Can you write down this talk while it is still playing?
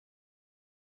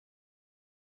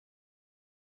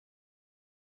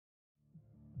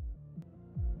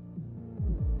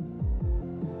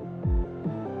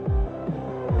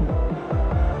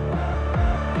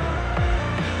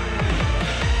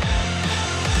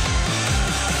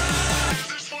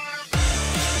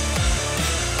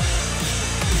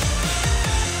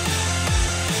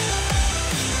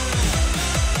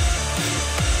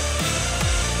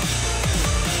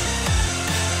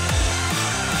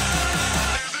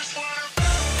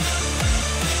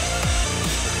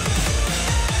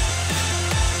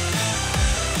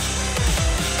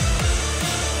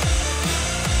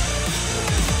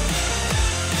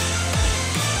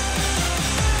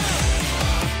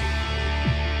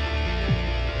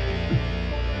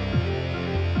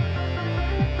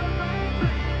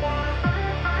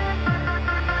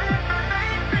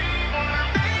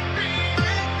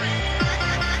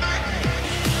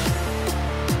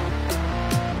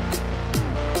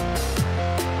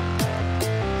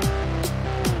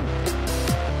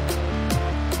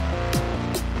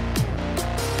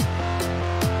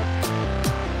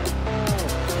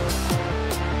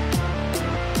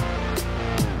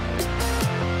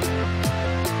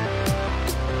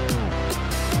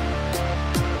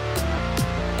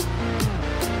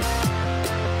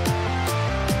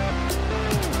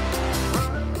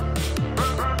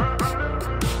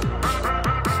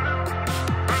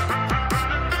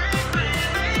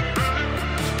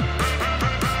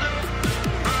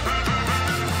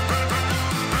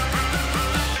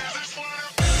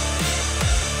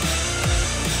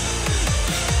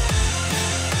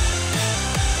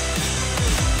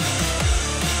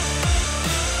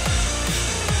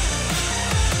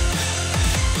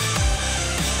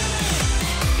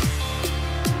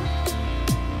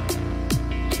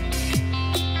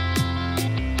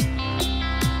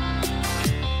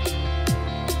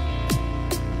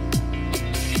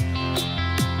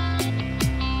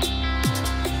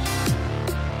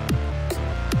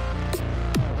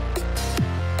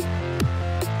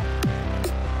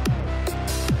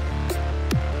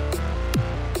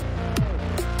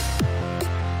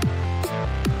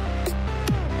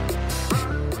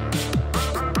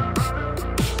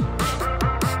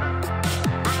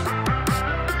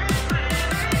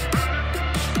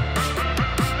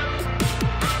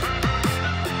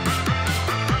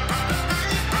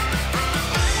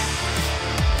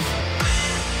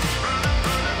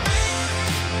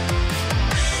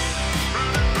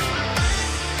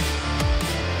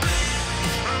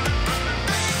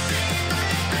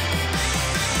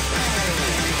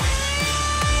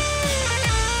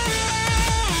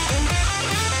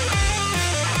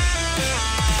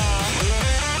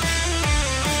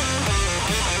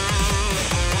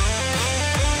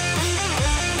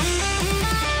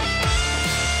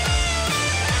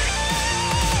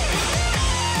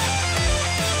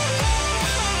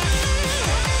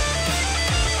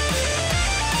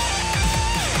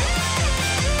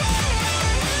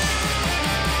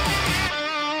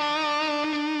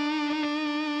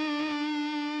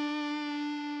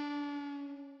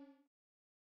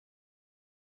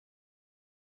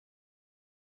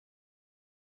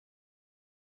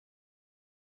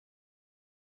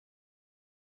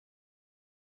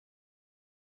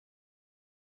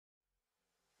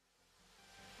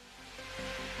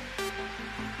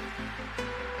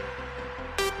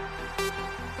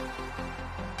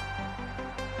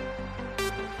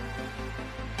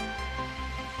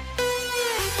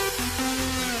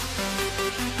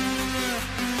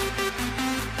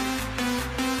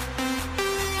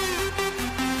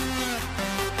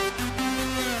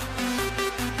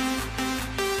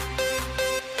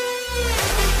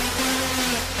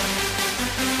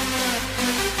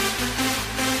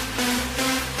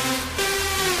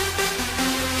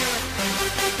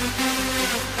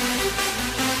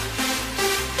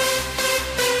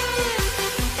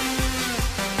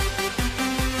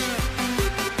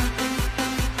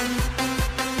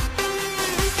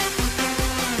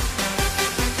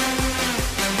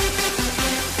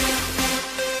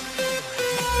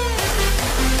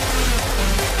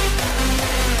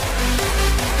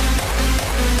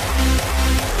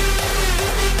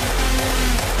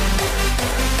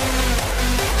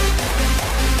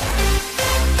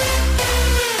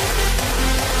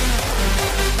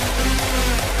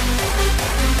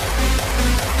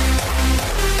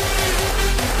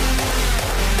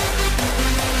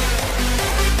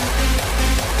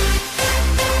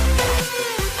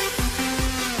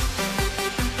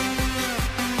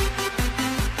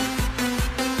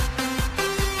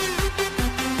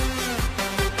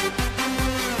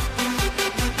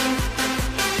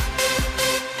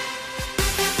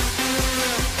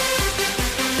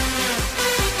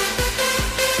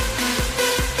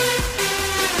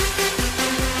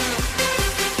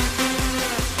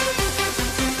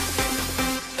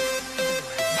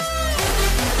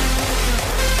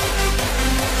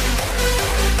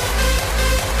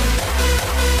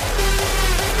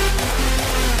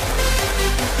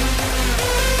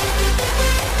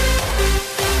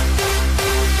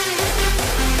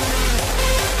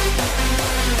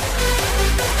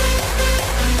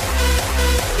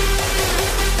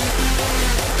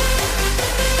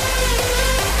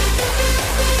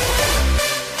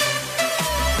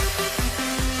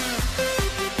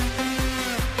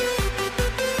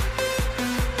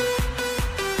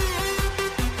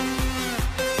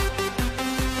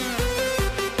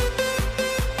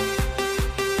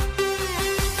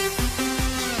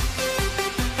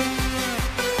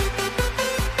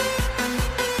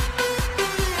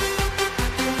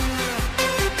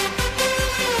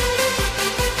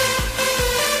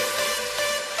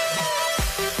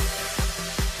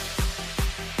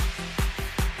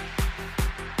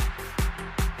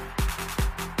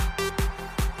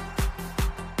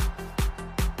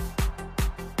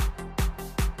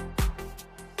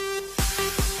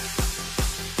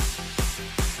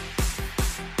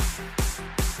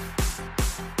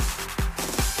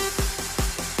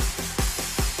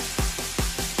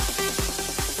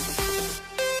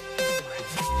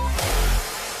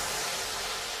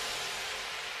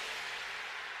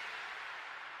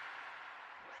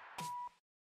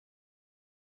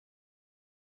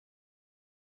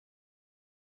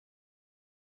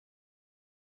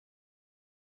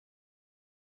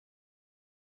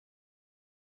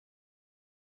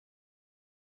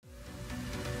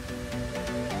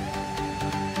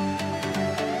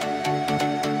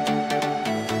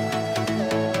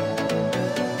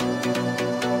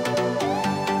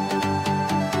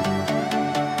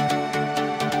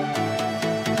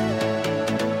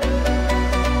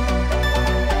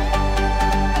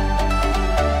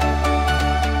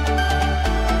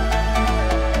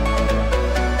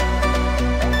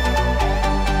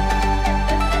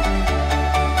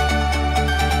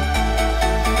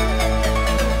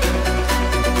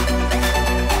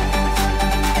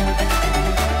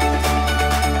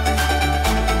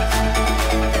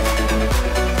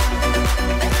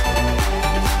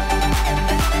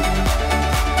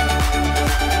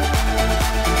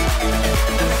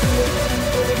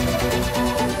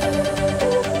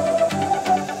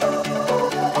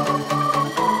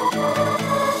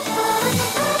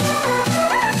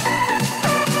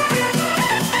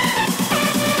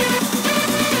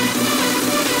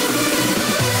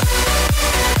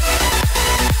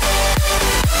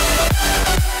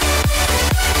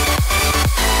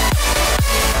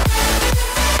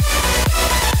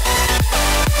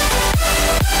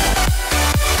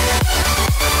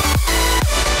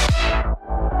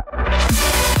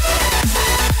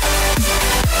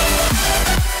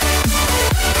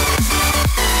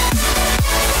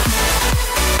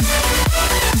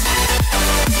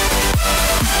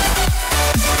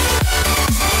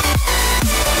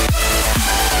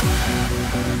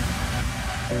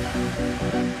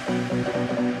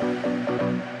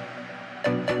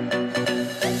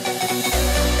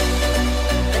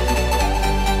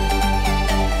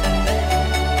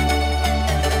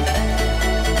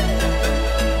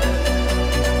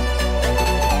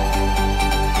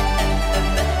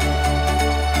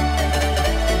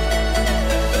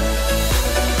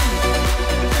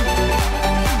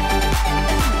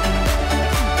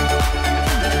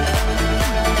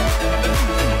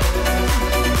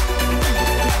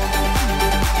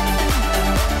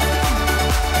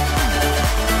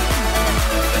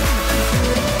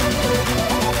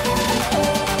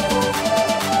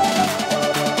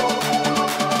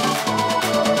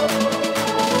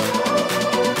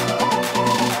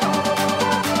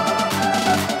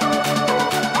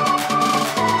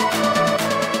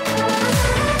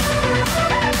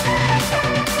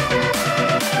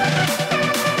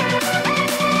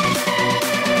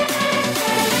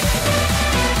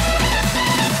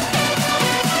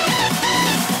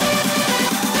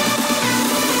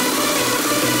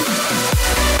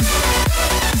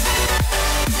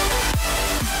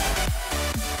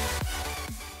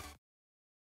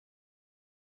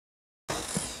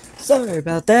Sorry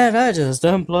about that, I just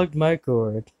unplugged my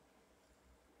cord.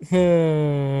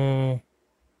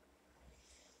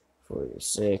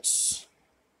 46.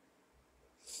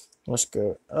 Let's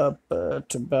go up to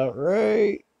about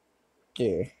right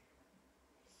there.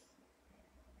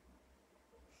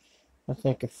 I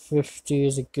think a 50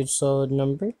 is a good solid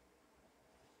number.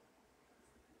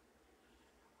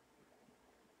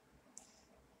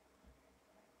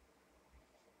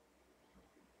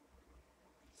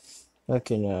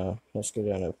 Okay, now let's go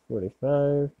down to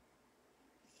 45.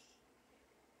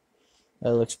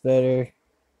 That looks better.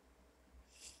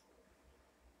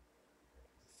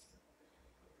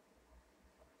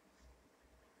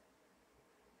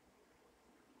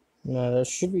 Now that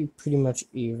should be pretty much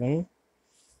even.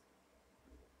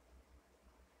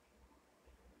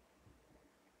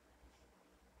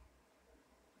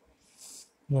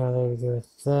 Now there we go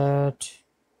with that.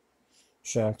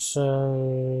 Shock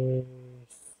size.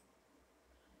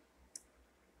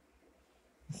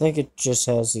 I think it just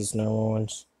has these normal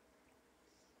ones.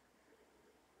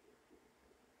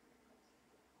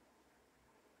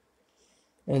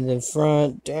 And then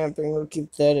front damping, we'll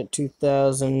keep that at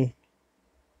 2000.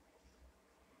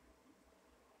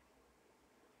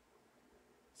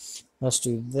 Let's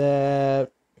do that.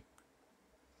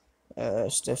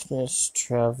 Stiffness,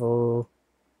 travel.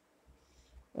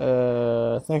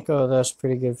 I think that's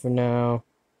pretty good for now.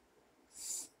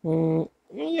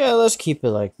 Yeah, let's keep it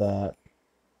like that.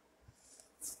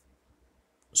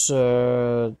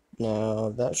 So now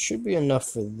that should be enough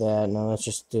for that. Now let's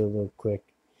just do a little quick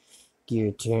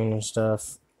gear tune and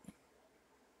stuff.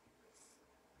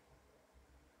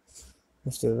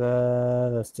 Let's do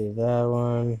that. Let's do that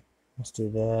one. Let's do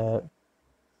that.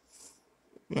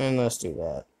 And let's do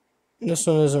that. This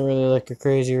one isn't really like a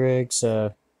crazy rig,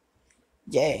 so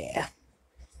yeah.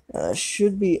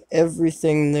 Should be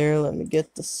everything there. Let me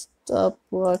get the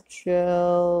stopwatch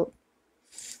out.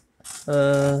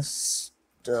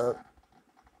 Stop.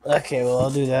 Okay, well,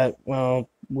 I'll do that while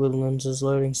Woodlands is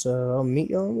loading, so I'll meet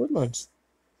you on Woodlands.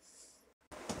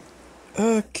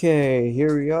 Okay,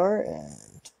 here we are,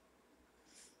 and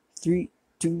 3,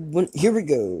 2, 1, here we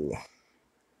go.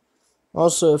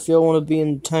 Also, if y'all want to be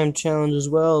in the time challenge as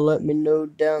well, let me know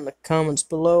down in the comments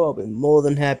below. I'll be more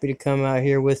than happy to come out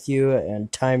here with you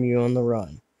and time you on the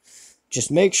run.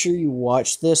 Just make sure you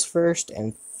watch this first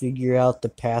and figure out the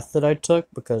path that I took,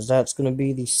 because that's going to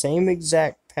be the same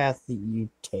exact path that you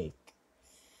take.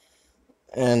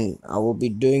 And I will be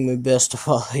doing my best to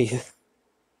follow you.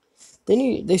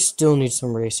 They still need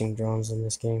some racing drones in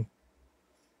this game.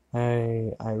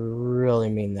 I really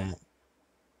mean that.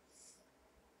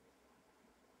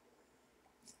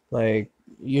 Like,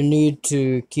 you need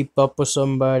to keep up with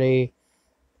somebody,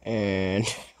 and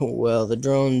well, the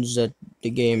drones that the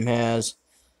game has,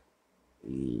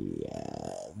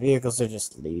 yeah, vehicles are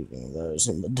just leaving those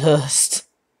in the dust.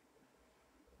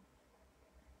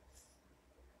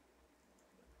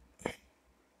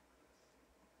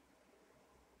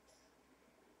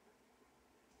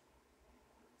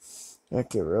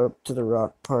 Okay, we're up to the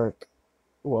rock park.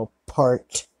 Well,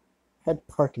 parked. Had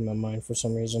park in my mind for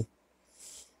some reason.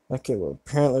 Okay, well,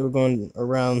 apparently we're going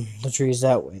around the trees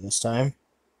that way this time.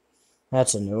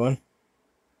 That's a new one.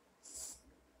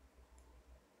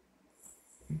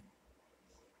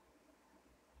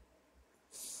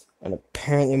 And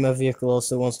apparently my vehicle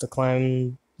also wants to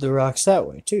climb the rocks that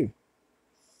way, too.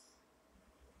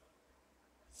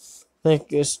 I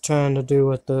think it's trying to do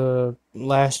what the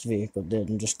last vehicle did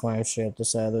and just climb straight up the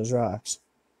side of those rocks.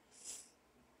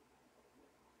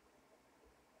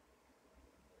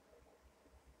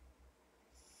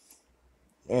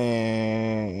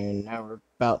 And now we're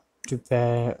about to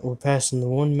we're passing the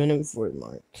 1 minute 40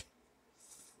 mark.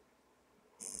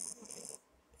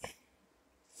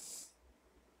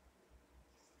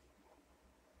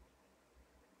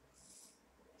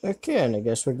 Okay, and I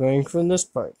guess we're going from this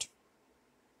part.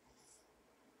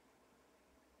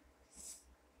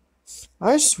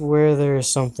 I swear there is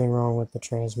something wrong with the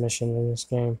transmission in this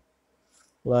game.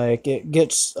 Like, it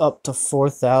gets up to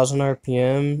 4,000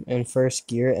 RPM in first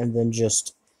gear and then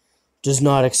just does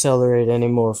not accelerate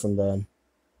anymore from then.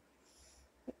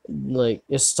 Like,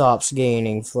 it stops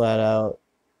gaining flat out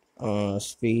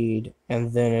speed,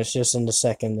 and then it's just in the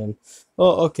second, and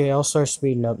oh, okay, I'll start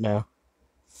speeding up now.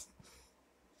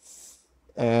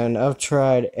 And I've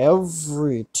tried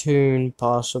every tune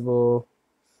possible,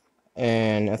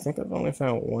 and I think I've only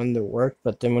found one that worked,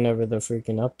 but then whenever the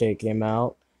freaking update came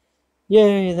out,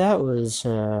 yay, that was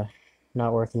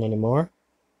not working anymore.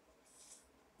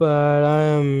 But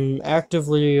I'm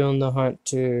actively on the hunt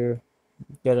to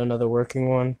get another working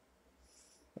one.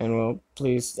 And well,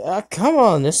 please, come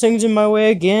on, this thing's in my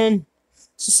way again.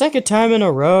 It's the second time in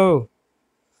a row.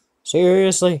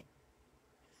 Seriously.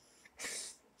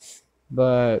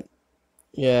 But,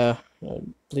 yeah,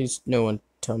 please, no one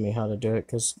tell me how to do it,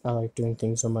 because I like doing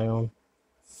things on my own.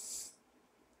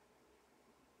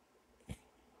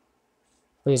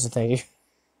 Please and thank you.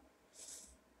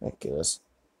 Okay, let's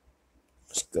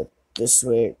go this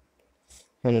way.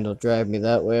 And it'll drive me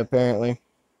that way, apparently.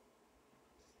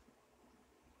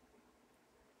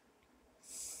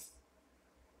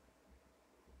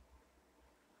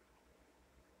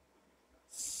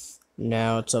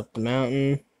 Now it's up the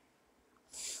mountain.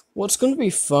 What's going to be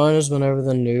fun is whenever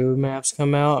the new maps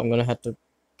come out, I'm going to have to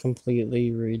completely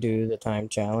redo the time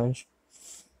challenge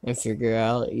and figure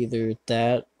out either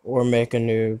that or make a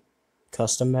new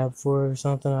custom map for it or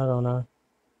something. I don't know.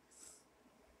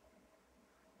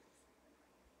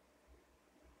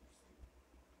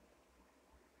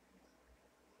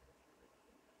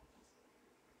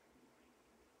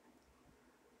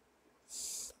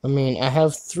 I mean, I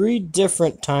have 3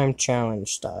 different time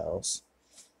challenge styles.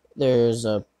 There's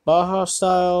a Baja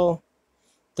style,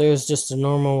 there's just a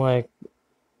normal, like,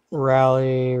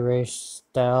 rally race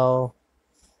style,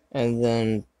 and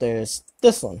then there's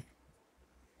this one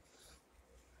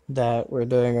that we're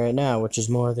doing right now, which is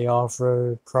more the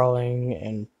off-road crawling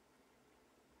and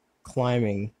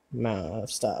climbing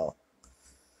style.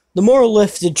 The more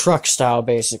lifted truck style,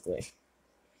 basically.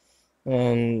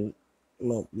 And,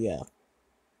 well, yeah.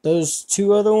 Those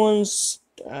 2 other ones,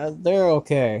 they're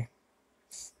okay.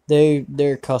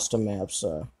 They're custom maps,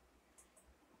 so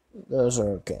those are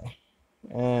okay.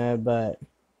 But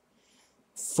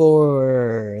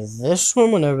for this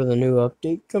one, whenever the new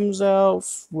update comes out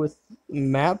with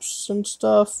maps and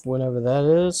stuff, whenever that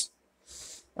is,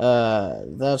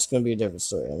 that's gonna be a different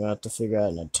story. I'm gonna have to figure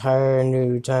out an entire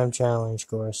new time challenge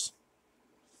course,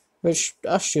 which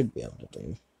I should be able to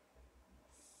do.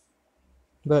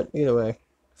 But either way,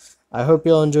 I hope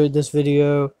y'all enjoyed this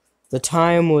video. The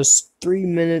time was 3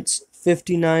 minutes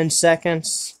 59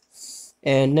 seconds,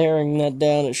 and narrowing that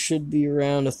down, it should be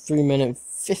around a 3-minute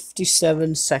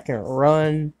 57-second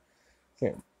run.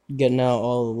 Getting out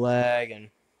all the lag and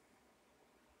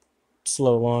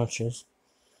slow launches,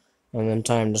 and then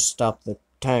time to stop the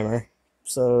timer.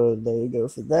 So there you go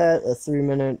for that, a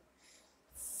 3-minute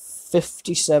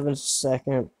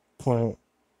 57-second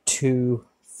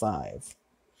 .25.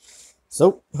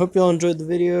 So, hope y'all enjoyed the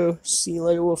video. See you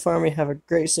later, Wolf Army. Have a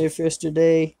great, safe rest of your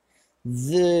day.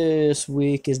 This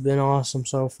week has been awesome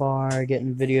so far,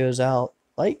 getting videos out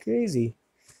like crazy.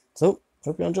 So,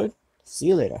 hope y'all enjoyed. See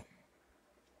you later.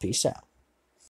 Peace out.